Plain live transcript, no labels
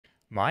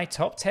My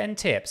top 10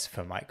 tips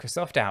for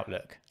Microsoft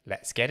Outlook.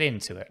 Let's get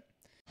into it.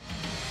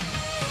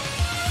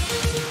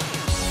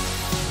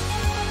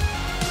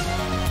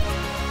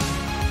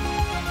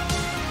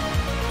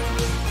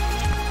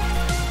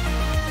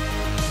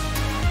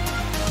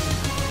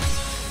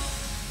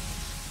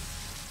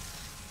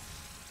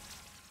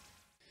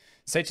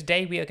 So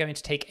today we are going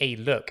to take a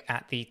look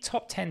at the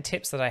top 10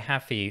 tips that I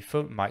have for you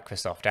for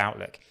Microsoft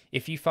Outlook.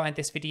 If you find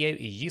this video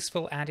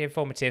useful and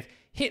informative,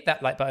 hit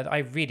that like button. I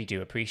really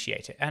do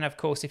appreciate it. And of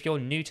course, if you're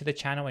new to the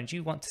channel and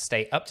you want to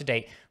stay up to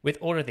date with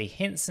all of the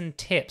hints and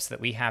tips that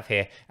we have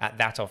here at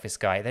That Office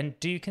Guy, then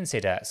do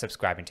consider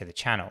subscribing to the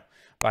channel.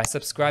 By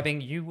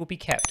subscribing, you will be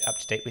kept up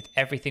to date with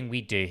everything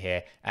we do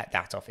here at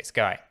That Office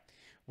Guy.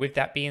 With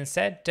that being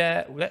said,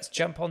 let's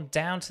jump on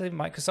down to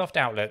Microsoft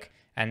Outlook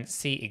and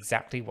see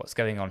exactly what's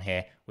going on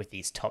here with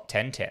these top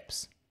 10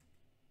 tips.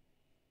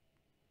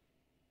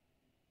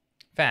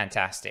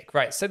 Fantastic.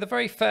 Right, so the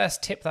very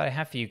first tip that I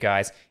have for you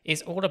guys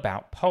is all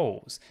about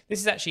polls. This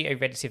is actually a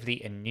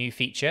relatively new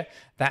feature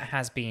that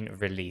has been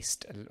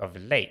released of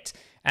late.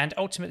 And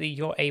ultimately,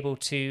 you're able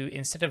to,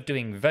 instead of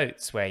doing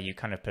votes where you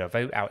kind of put a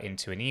vote out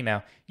into an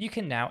email, you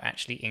can now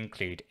actually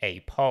include a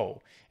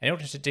poll. In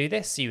order to do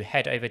this, you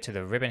head over to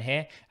the ribbon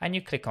here and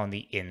you click on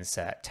the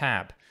Insert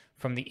tab.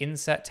 From the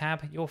Insert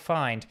tab, you'll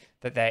find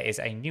that there is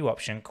a new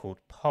option called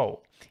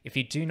Poll. If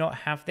you do not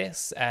have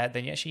this,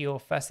 then actually your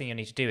first thing you'll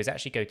need to do is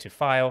actually go to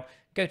File,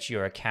 go to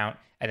your account,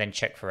 and then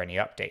check for any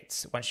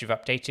updates. Once you've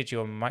updated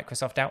your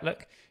Microsoft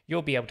Outlook,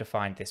 you'll be able to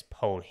find this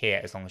poll here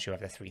as long as you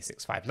have the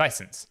 365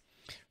 license.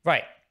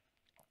 Right,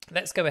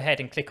 let's go ahead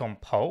and click on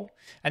Poll,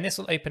 and this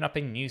will open up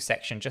a new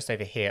section just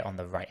over here on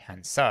the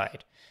right-hand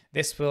side.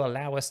 This will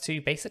allow us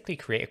to basically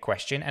create a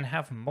question and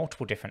have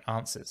multiple different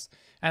answers.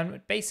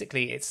 And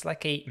basically, it's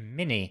like a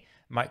mini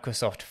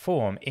Microsoft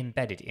form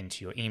embedded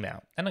into your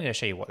email. And I'm going to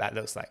show you what that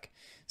looks like.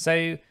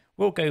 So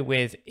we'll go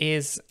with,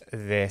 is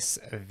this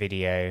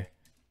video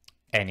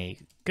any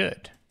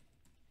good?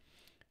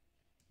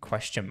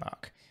 Question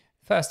mark.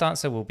 First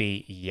answer will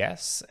be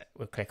yes.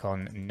 We'll click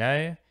on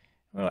no.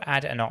 We'll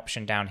add an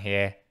option down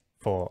here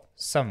for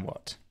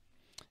somewhat.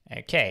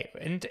 Okay,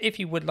 and if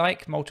you would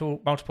like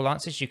multiple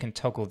answers, you can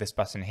toggle this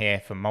button here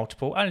for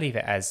multiple. I'll leave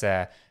it as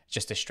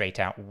just a straight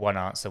out one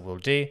answer will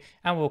do,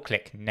 and we'll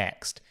click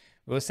next.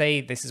 We'll say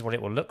this is what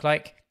it will look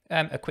like,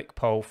 a quick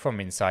poll from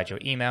inside your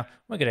email.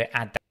 We're going to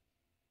add that.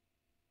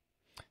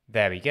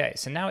 There we go.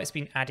 So now it's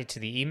been added to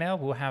the email.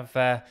 We'll have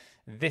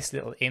this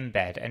little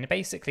embed, and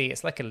basically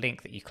it's like a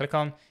link that you click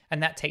on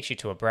and that takes you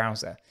to a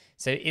browser.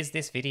 So is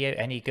this video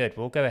any good?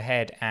 We'll go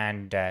ahead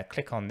and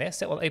click on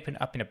this. It will open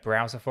up in a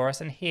browser for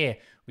us, and here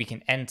we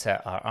can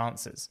enter our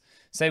answers.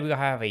 So we'll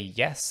have a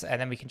yes,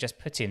 and then we can just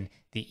put in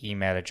the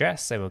email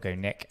address. So we'll go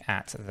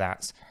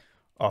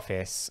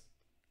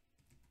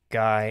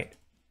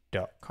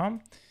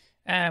nick@thatofficeguy.com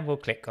and we'll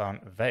click on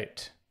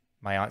vote.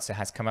 My answer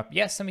has come up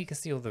yes, and we can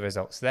see all the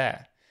results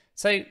there.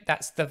 So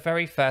that's the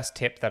very first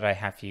tip that I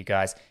have for you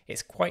guys.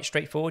 It's quite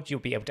straightforward. You'll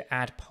be able to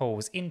add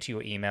polls into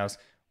your emails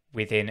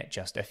within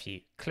just a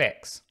few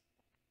clicks.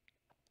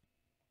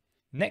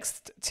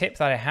 Next tip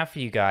that I have for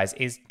you guys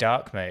is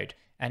dark mode.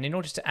 And in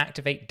order to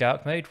activate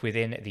dark mode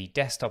within the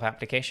desktop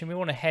application, we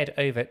want to head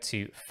over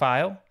to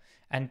File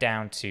and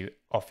down to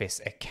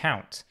Office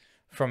Account.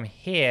 From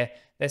here,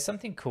 there's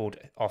something called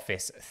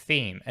Office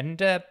Theme,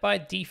 and by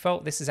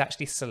default, this is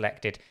actually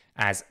selected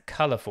as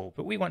colorful,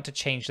 but we want to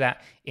change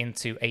that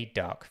into a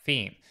dark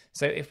theme.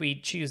 So if we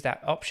choose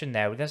that option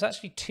there's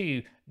actually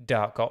two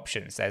dark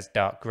options. There's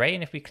dark gray,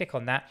 and if we click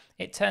on that,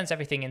 it turns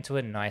everything into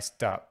a nice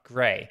dark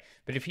gray.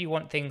 But if you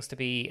want things to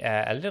be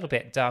a little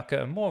bit darker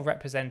and more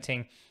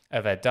representing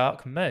of a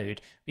dark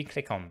mode, we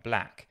click on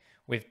black.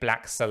 With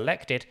black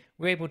selected,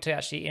 we're able to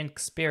actually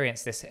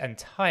experience this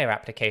entire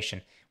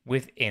application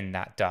within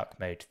that dark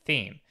mode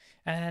theme.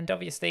 And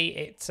obviously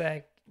it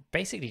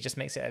basically just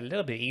makes it a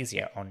little bit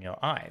easier on your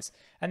eyes.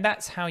 And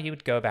that's how you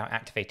would go about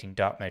activating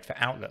dark mode for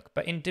Outlook.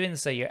 But in doing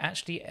so, you're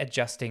actually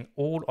adjusting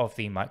all of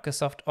the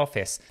Microsoft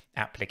Office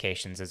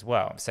applications as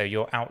well. So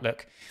your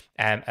Outlook,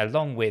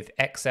 along with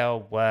Excel,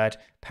 Word,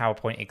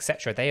 PowerPoint,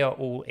 etc., they are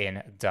all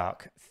in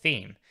dark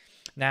theme.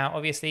 Now,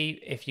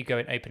 obviously, if you go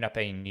and open up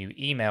a new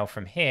email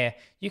from here,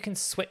 you can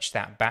switch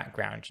that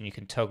background and you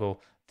can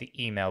toggle the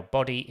email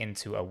body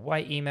into a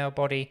white email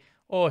body,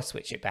 or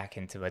switch it back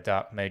into a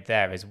dark mode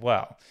there as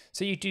well.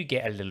 So you do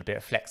get a little bit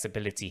of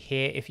flexibility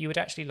here if you would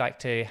actually like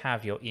to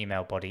have your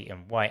email body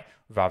in white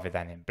rather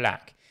than in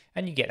black.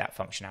 And you get that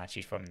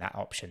functionality from that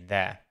option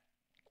there.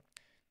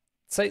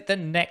 So the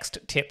next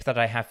tip that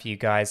I have for you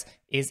guys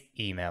is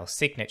email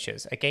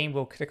signatures. Again,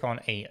 we'll click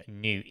on a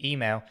new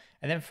email,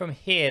 and then from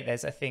here,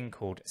 there's a thing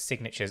called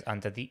signatures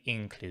under the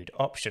include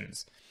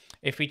options.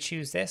 If we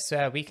choose this,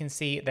 we can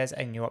see there's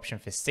a new option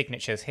for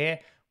signatures here.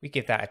 We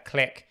give that a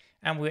click,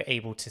 and we're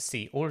able to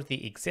see all of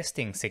the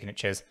existing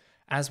signatures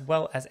as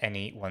well as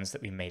any ones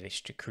that we may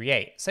wish to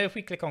create. So if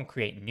we click on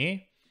create new,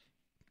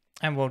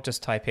 and we'll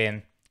just type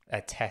in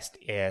a test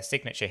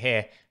signature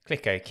here,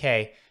 click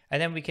OK,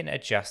 and then we can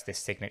adjust this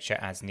signature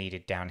as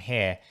needed down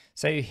here.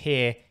 So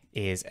here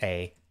is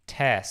a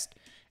test.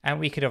 And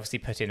we could obviously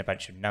put in a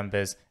bunch of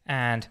numbers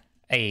and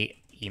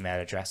a email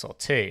address or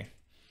two.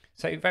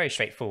 So very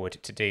straightforward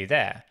to do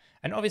there.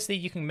 And obviously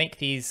you can make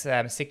these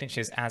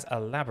signatures as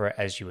elaborate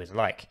as you would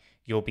like.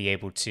 You'll be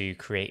able to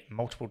create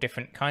multiple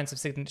different kinds of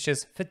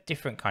signatures for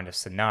different kind of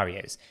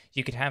scenarios.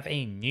 You could have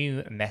a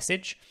new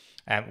message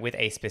with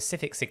a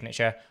specific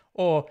signature,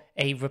 or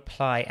a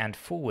reply and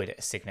forward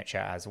signature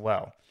as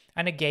well.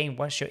 And again,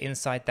 once you're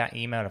inside that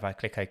email, if I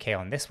click OK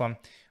on this one,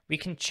 we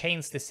can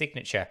change the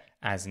signature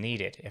as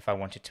needed. If I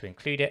wanted to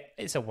include it,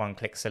 it's a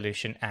one-click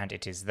solution and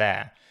it is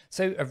there.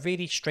 So a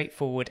really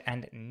straightforward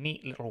and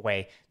neat little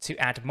way to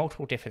add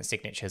multiple different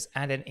signatures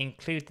and then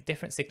include the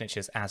different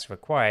signatures as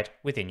required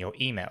within your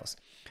emails.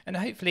 And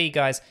hopefully,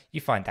 guys,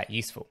 you find that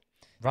useful.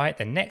 Right,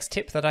 the next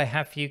tip that I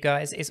have for you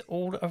guys is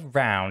all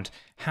around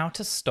how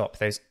to stop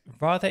those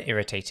rather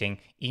irritating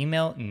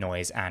email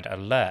noise and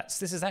alerts.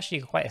 This is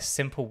actually quite a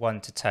simple one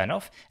to turn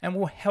off and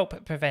will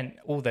help prevent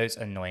all those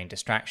annoying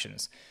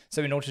distractions.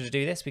 So in order to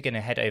do this, we're going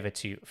to head over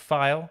to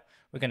File,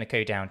 we're going to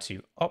go down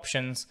to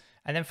Options,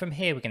 and then from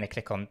here we're going to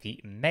click on the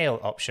Mail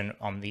option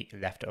on the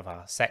left of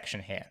our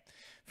section here.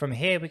 From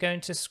here, we're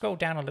going to scroll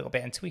down a little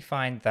bit until we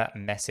find that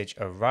message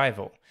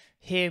arrival.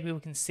 Here we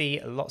can see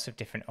lots of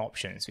different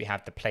options. We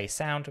have the play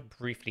sound,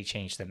 briefly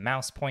change the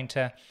mouse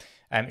pointer,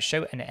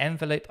 show an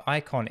envelope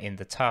icon in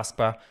the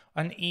taskbar,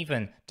 and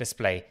even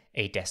display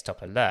a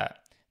desktop alert.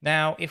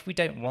 Now, if we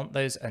don't want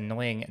those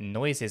annoying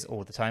noises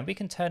all the time, we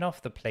can turn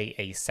off the play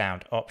a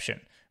sound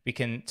option. We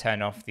can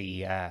turn off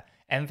the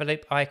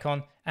envelope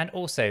icon and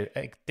also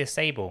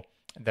disable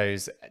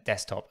those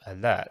desktop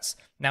alerts.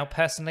 Now,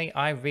 personally,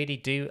 I really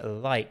do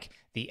like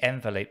the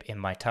envelope in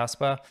my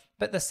taskbar,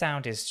 but the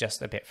sound is just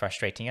a bit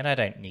frustrating and I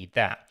don't need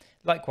that.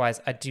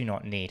 Likewise, I do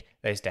not need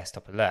those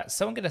desktop alerts.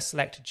 So I'm going to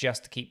select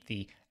just to keep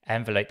the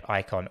envelope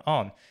icon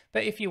on.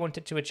 But if you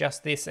wanted to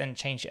adjust this and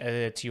change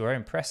it to your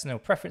own personal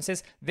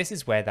preferences, this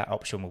is where that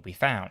option will be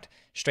found.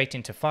 Straight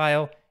into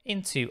File,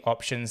 into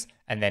Options,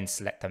 and then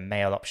select the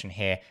Mail option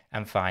here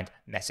and find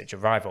Message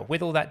Arrival.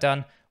 With all that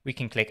done, we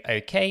can click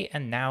OK,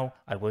 and now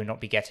I will not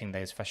be getting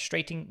those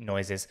frustrating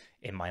noises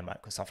in my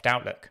Microsoft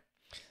Outlook.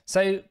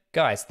 So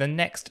guys, the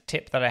next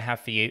tip that I have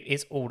for you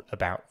is all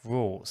about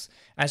rules.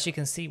 As you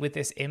can see with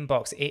this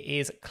inbox, it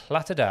is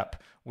cluttered up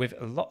with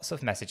lots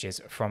of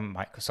messages from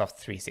Microsoft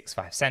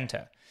 365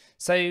 Center.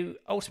 So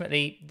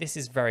ultimately, this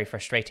is very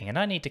frustrating and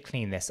I need to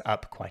clean this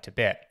up quite a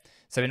bit.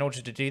 So in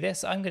order to do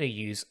this, I'm going to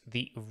use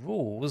the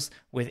rules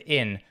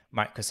within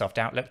Microsoft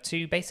Outlook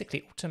to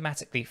basically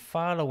automatically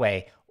file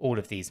away all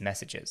of these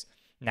messages.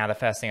 Now, the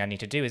first thing I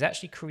need to do is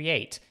actually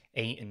create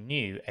a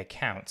new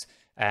account,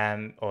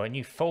 or a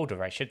new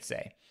folder, I should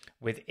say,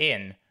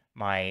 within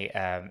my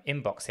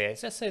inbox here,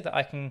 just so that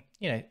I can,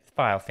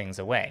 file things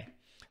away.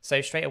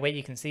 So straight away,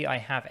 you can see I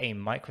have a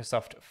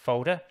Microsoft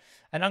folder,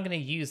 and I'm going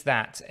to use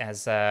that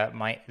as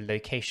my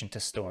location to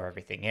store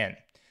everything in.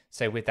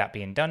 So with that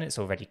being done, it's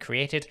already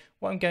created.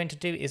 What I'm going to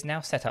do is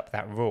now set up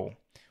that rule.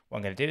 What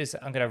I'm going to do is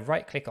I'm going to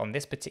right click on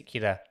this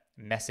particular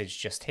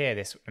message just here,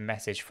 this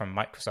message from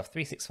Microsoft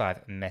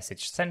 365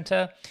 Message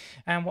Center.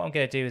 And what I'm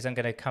going to do is I'm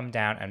going to come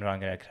down and I'm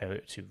going to go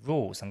to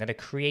rules. I'm going to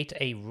create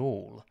a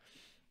rule.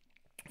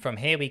 From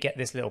here, we get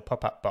this little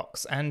pop-up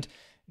box, and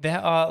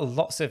there are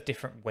lots of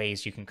different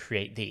ways you can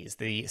create these.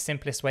 The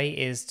simplest way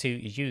is to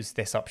use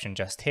this option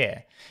just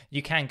here.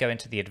 You can go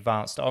into the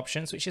advanced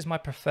options, which is my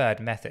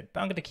preferred method, but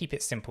I'm going to keep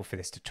it simple for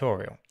this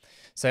tutorial.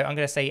 So I'm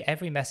going to say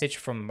every message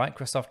from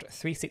Microsoft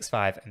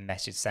 365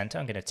 Message Center.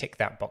 I'm going to tick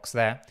that box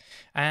there,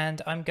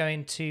 and I'm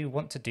going to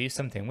want to do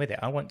something with it.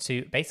 I want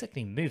to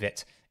basically move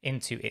it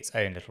into its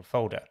own little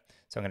folder.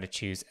 So I'm going to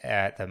choose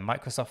the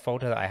Microsoft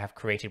folder that I have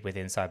created with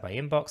inside my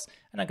inbox,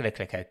 and I'm going to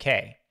click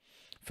OK.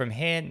 From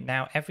here,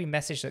 now every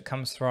message that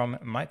comes from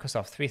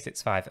Microsoft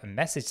 365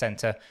 Message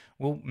Center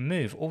will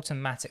move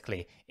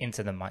automatically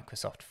into the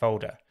Microsoft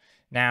folder.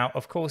 Now,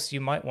 of course, you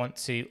might want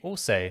to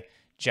also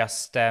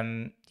just,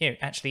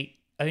 actually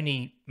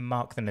only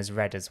mark them as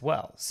red as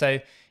well. So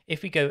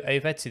if we go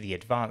over to the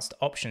advanced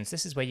options,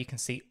 this is where you can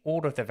see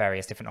all of the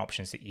various different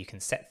options that you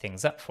can set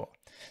things up for.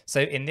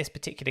 So in this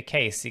particular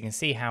case, you can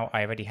see how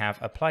I already have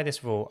apply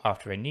this rule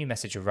after a new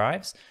message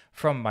arrives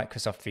from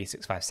Microsoft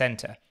 365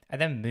 Center, and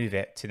then move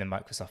it to the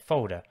Microsoft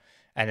folder,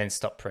 and then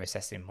stop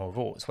processing more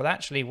rules. Well,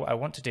 actually, what I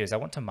want to do is I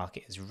want to mark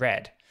it as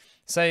red.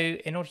 So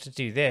in order to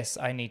do this,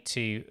 I need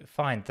to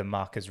find the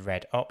mark as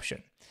red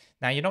option.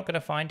 Now, you're not going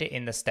to find it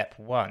in the step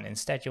 1.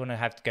 Instead, you want to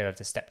have to go over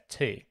to step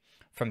 2.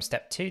 From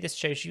step 2, this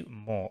shows you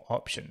more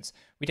options.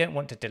 We don't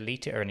want to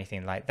delete it or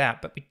anything like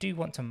that, but we do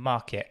want to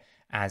mark it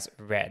as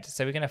red.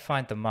 So we're going to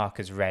find the mark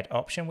as red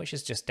option, which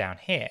is just down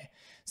here.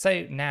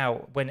 So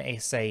now when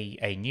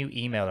a new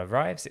email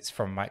arrives, it's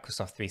from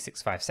Microsoft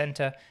 365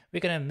 Center, we're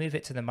going to move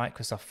it to the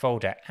Microsoft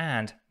folder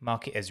and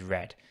mark it as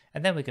red.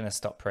 And then we're going to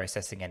stop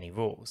processing any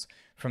rules.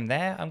 From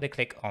there, I'm going to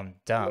click on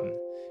done,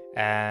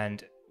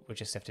 and we'll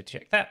just have to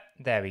check that.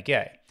 There we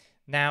go.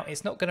 Now,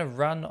 it's not going to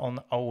run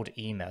on old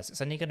emails.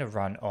 It's only going to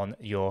run on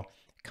your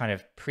kind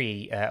of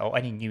or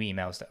any new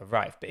emails that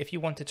arrive. But if you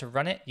wanted to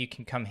run it, you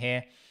can come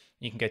here,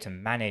 you can go to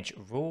manage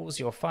rules.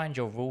 You'll find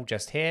your rule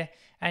just here,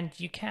 and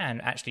you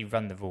can actually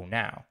run the rule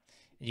now.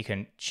 You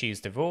can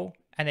choose the rule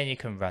and then you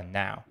can run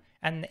now.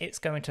 And it's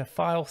going to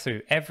file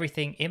through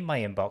everything in my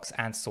inbox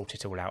and sort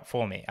it all out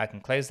for me. I can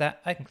close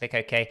that, I can click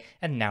OK,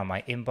 and now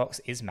my inbox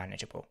is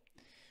manageable.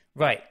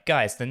 Right,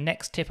 guys, the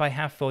next tip I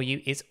have for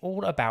you is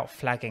all about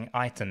flagging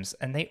items,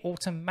 and they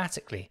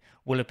automatically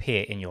will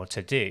appear in your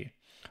to-do.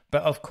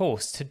 But of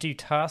course, to-do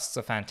tasks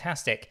are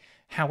fantastic.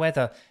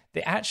 However,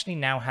 it actually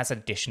now has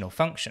additional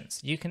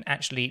functions. You can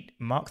actually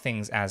mark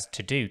things as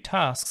to-do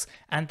tasks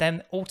and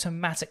then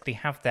automatically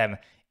have them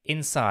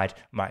inside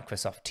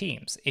Microsoft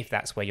Teams. If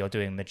that's where you're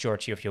doing the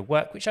majority of your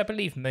work, which I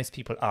believe most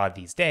people are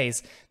these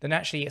days, then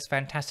actually it's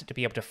fantastic to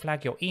be able to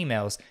flag your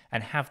emails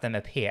and have them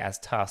appear as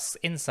tasks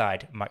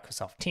inside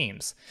Microsoft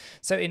Teams.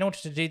 So in order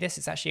to do this,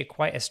 it's actually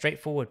quite a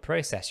straightforward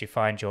process. You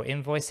find your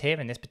invoice here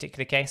in this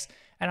particular case,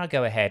 and I'll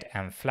go ahead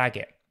and flag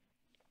it.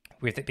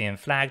 With it being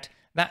flagged,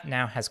 that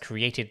now has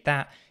created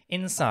that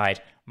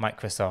inside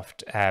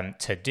Microsoft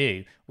To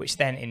Do, which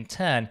then in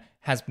turn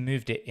has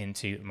moved it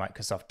into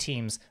Microsoft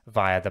Teams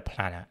via the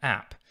Planner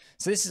app.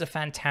 So this is a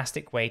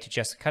fantastic way to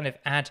just kind of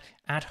add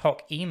ad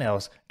hoc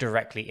emails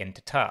directly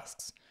into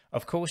tasks.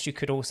 Of course, you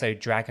could also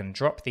drag and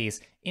drop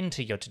these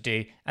into your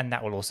to-do, and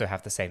that will also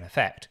have the same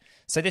effect.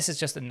 So this is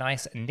just a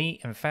nice,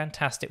 neat, and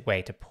fantastic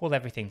way to pull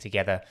everything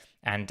together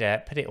and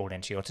put it all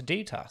into your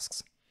to-do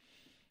tasks.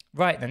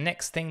 Right, the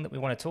next thing that we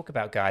want to talk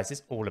about, guys,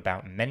 is all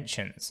about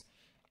mentions.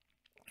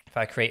 If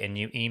I create a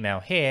new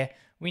email here,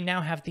 we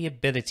now have the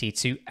ability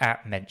to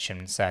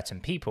 @mention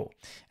certain people.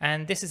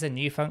 And this is a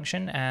new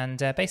function, and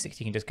basically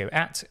you can just go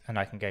and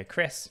I can go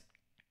Chris,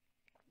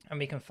 and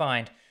we can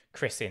find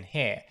Chris in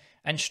here.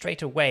 And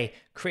straight away,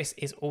 Chris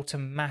is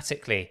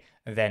automatically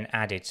then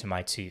added to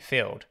my to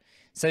field.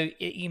 So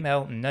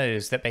email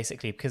knows that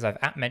basically because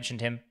I've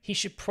 @mentioned him, he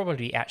should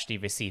probably actually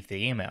receive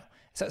the email.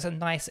 So it's a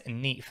nice,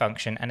 neat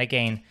function. And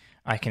again,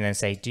 I can then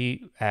say,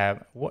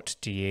 what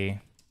do you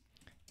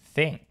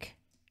think?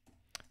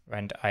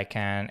 And I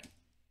can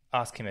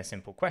ask him a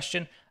simple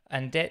question.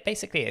 And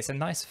basically, it's a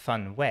nice,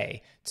 fun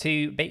way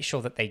to make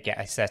sure that they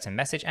get a certain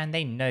message and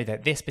they know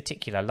that this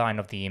particular line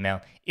of the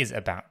email is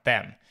about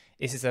them.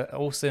 This is an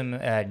awesome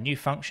new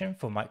function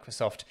for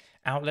Microsoft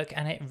Outlook,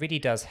 and it really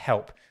does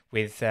help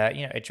with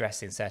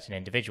addressing certain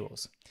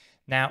individuals.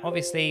 Now,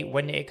 obviously,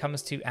 when it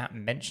comes to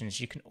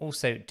 @mentions, you can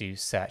also do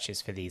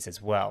searches for these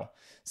as well.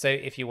 So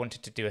if you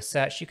wanted to do a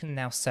search, you can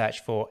now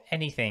search for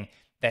anything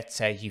that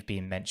you've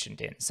been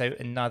mentioned in. So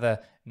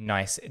another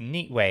nice,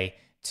 neat way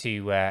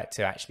to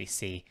actually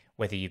see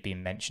whether you've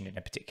been mentioned in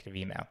a particular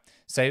email.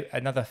 So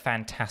another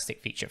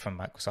fantastic feature from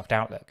Microsoft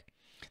Outlook.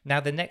 Now,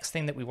 the next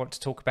thing that we want to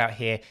talk about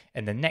here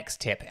in the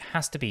next tip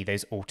has to be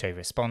those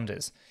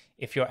autoresponders.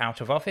 If you're out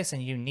of office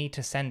and you need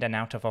to send an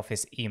out of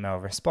office email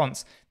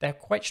response, they're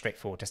quite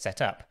straightforward to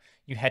set up.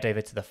 You head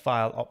over to the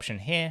file option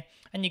here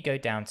and you go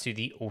down to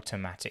the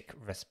automatic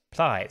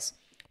replies.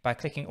 By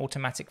clicking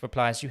automatic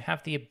replies, you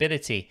have the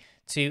ability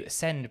to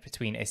send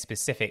between a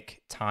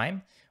specific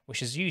time,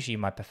 which is usually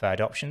my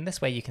preferred option.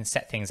 This way you can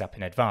set things up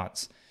in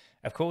advance.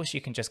 Of course, you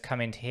can just come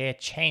into here,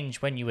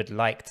 change when you would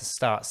like to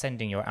start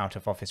sending your out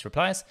of office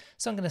replies.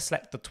 So I'm going to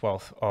select the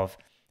 12th of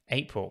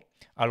April.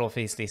 I'll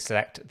obviously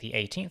select the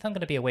 18th. I'm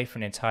going to be away for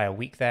an entire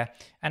week there.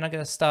 And I'm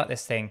going to start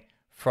this thing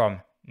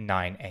from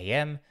 9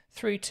 a.m.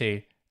 through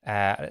to,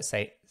 let's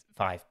say,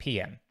 5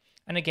 p.m.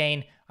 And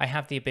again, I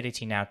have the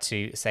ability now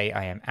to say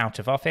I am out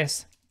of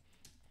office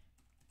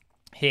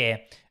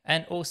here.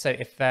 And also,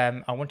 if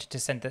I wanted to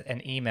send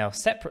an email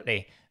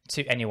separately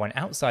to anyone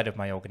outside of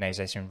my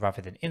organization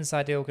rather than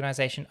inside the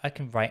organization, I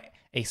can write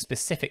a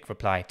specific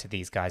reply to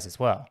these guys as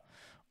well.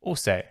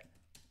 Also,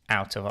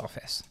 out of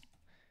office.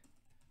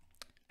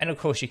 And of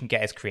course, you can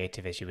get as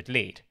creative as you would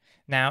lead.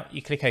 Now,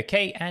 you click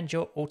OK and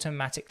you're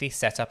automatically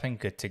set up and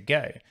good to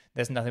go.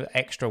 There's no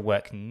extra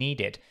work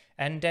needed.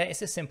 And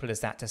it's as simple as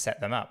that to set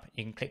them up.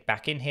 You can click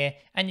back in here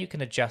and you can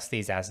adjust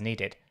these as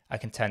needed. I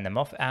can turn them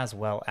off as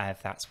well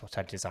if that's what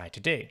I desire to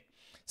do.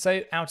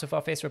 So out of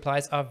office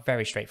replies are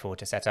very straightforward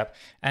to set up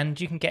and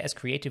you can get as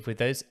creative with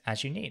those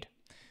as you need.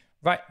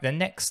 Right, the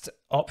next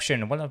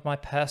option, one of my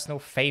personal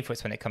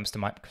favorites when it comes to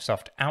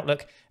Microsoft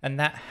Outlook, and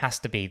that has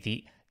to be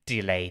the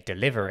delay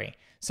delivery.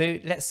 So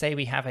let's say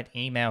we have an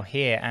email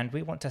here and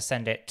we want to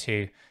send it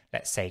to,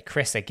 let's say,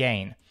 Chris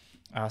again.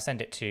 I'll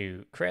send it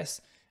to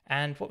Chris.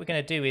 And what we're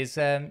going to do is,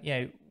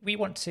 we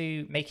want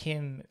to make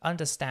him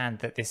understand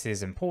that this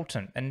is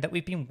important and that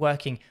we've been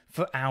working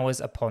for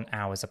hours upon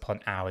hours upon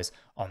hours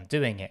on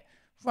doing it,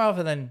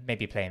 rather than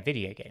maybe playing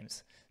video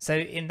games. So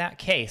in that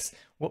case,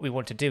 what we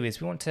want to do is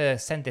we want to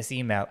send this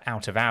email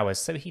out of hours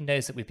so he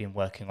knows that we've been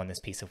working on this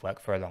piece of work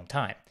for a long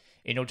time.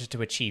 In order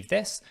to achieve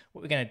this,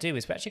 what we're going to do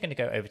is we're actually going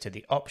to go over to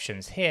the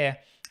options here,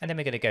 and then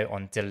we're going to go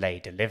on delay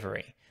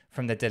delivery.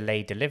 From the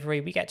delay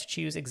delivery, we get to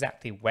choose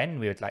exactly when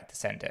we would like to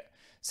send it.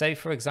 So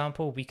for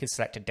example, we could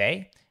select a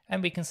day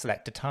and we can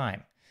select a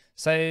time.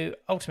 So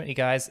ultimately,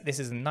 guys, this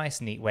is a nice,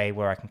 neat way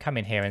where I can come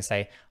in here and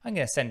say, I'm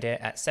going to send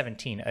it at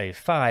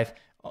 17:05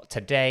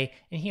 today,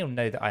 and he'll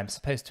know that I'm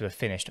supposed to have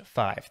finished at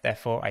 5.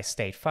 Therefore, I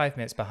stayed 5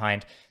 minutes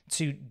behind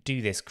to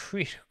do this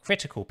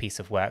critical piece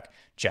of work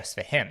just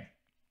for him.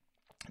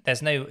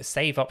 There's no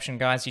save option,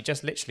 guys. You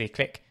just literally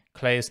click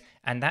close,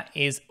 and that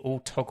is all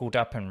toggled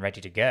up and ready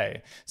to go.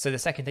 So the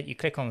second that you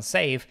click on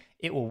save,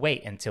 it will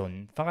wait until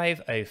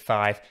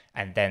 5:05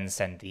 and then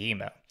send the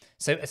email.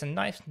 So it's a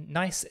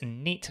nice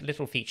and neat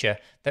little feature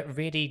that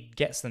really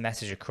gets the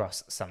message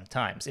across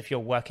sometimes. If you're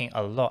working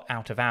a lot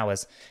out of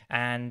hours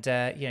and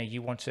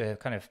you want to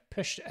kind of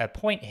push a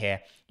point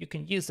here, you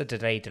can use the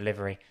delay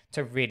delivery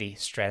to really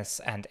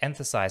stress and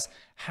emphasize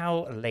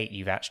how late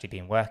you've actually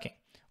been working.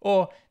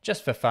 Or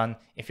just for fun,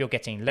 if you're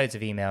getting loads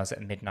of emails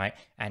at midnight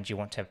and you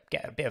want to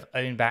get a bit of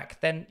own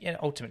back, then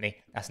ultimately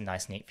that's a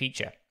nice, neat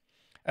feature.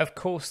 Of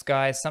course,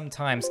 guys,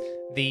 sometimes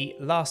the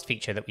last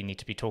feature that we need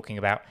to be talking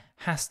about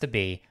has to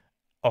be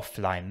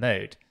offline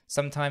mode.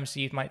 Sometimes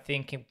you might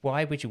think,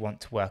 why would you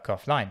want to work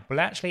offline? Well,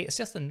 actually, it's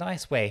just a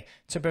nice way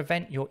to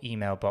prevent your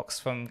email box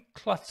from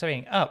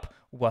cluttering up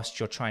whilst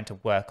you're trying to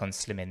work on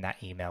slimming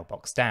that email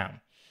box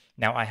down.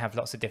 Now, I have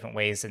lots of different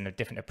ways and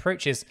different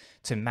approaches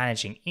to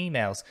managing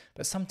emails,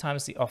 but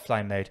sometimes the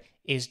offline mode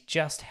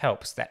just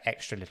helps that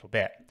extra little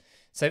bit.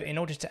 So in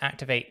order to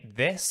activate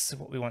this,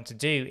 what we want to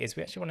do is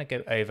we actually want to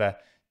go over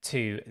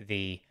to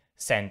the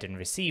send and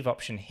receive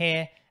option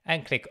here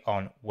and click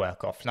on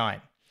work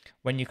offline.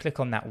 When you click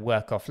on that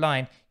work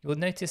offline, you'll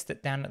notice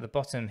that down at the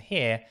bottom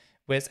here,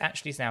 where it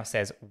actually now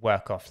says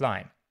work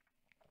offline.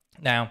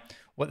 Now,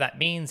 what that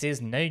means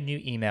is no new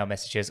email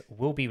messages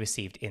will be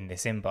received in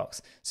this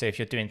inbox. So if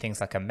you're doing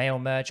things like a mail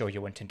merge or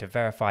you're wanting to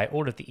verify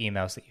all of the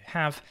emails that you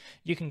have,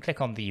 you can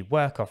click on the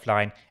work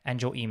offline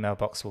and your email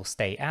box will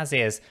stay as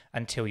is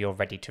until you're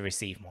ready to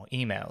receive more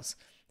emails.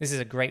 This is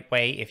a great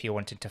way if you're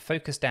wanting to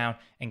focus down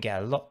and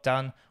get a lot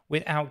done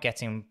without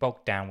getting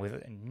bogged down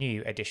with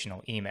new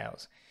additional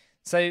emails.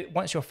 So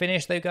once you're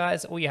finished though,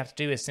 guys, all you have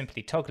to do is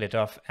simply toggle it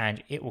off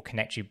and it will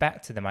connect you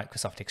back to the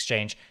Microsoft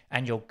Exchange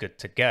and you're good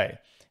to go.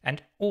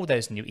 And all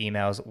those new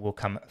emails will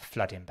come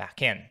flooding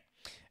back in.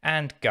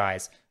 And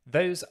guys,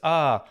 those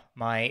are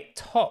my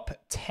top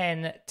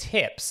 10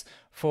 tips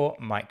for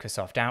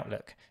Microsoft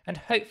Outlook. And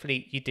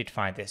hopefully you did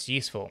find this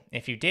useful.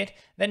 If you did,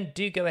 then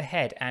do go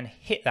ahead and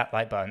hit that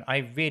like button. I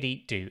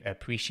really do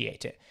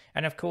appreciate it.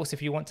 And of course,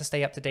 if you want to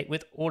stay up to date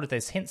with all of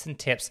those hints and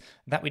tips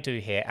that we do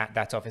here at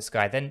That Office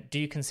Guy, then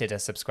do consider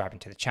subscribing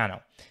to the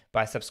channel.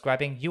 By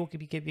subscribing, you're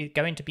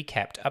going to be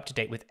kept up to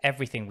date with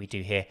everything we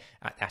do here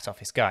at That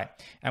Office Guy.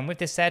 And with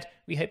this said,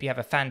 we hope you have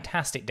a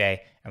fantastic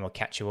day and we'll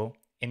catch you all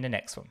in the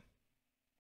next one.